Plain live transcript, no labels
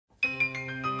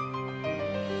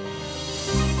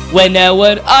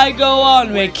Whenever I go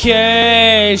on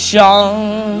vacation,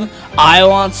 I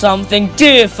want something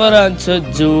different to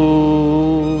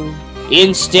do.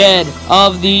 Instead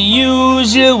of the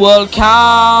usual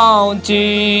counting,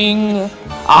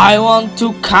 I want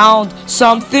to count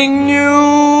something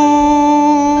new.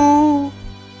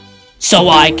 So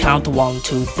I count 1,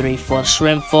 2, 3, 4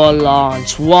 shrimp for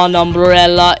lunch, 1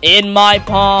 umbrella in my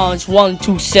punch, 1,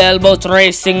 2 sailboats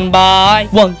racing by,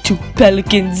 1, 2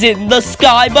 pelicans in the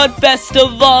sky, but best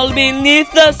of all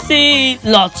beneath the sea,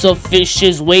 lots of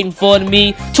fishes waiting for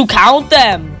me to count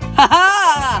them. Ha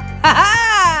ha! Ha ha!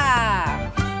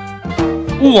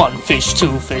 1 fish,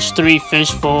 2 fish, 3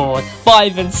 fish, 4,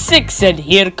 5 and 6, and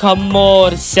here come more.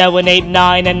 7, 8,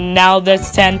 9, and now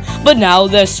there's 10, but now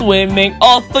they're swimming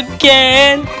off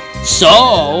again.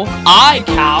 So I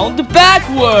count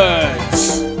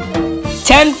backwards.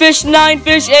 10 fish, 9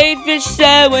 fish, 8 fish,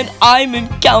 7. I'm in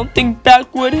counting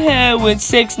backward heaven.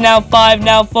 6, now 5,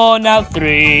 now 4, now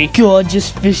 3.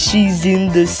 Gorgeous fishies in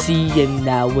the sea, and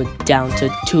now we're down to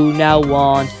 2, now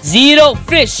 1. 0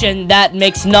 fish, and that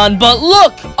makes none. But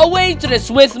look, a waitress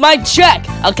with my check.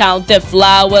 I'll count the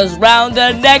flowers round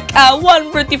her neck.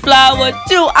 1 pretty flower,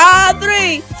 2,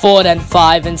 3. 4 and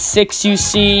 5 and 6 you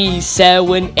see.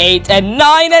 7, 8 and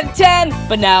 9 and 10.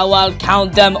 But now I'll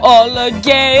count them all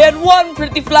again. 1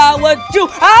 pretty flower, 2,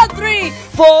 3,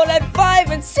 4 and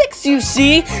 5 and 6 you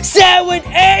see. 7,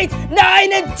 8,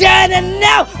 9 and 10, and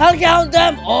now I'll count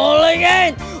them all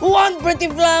again. 1 pretty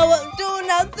flower, 2,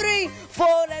 now 3,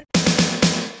 4 and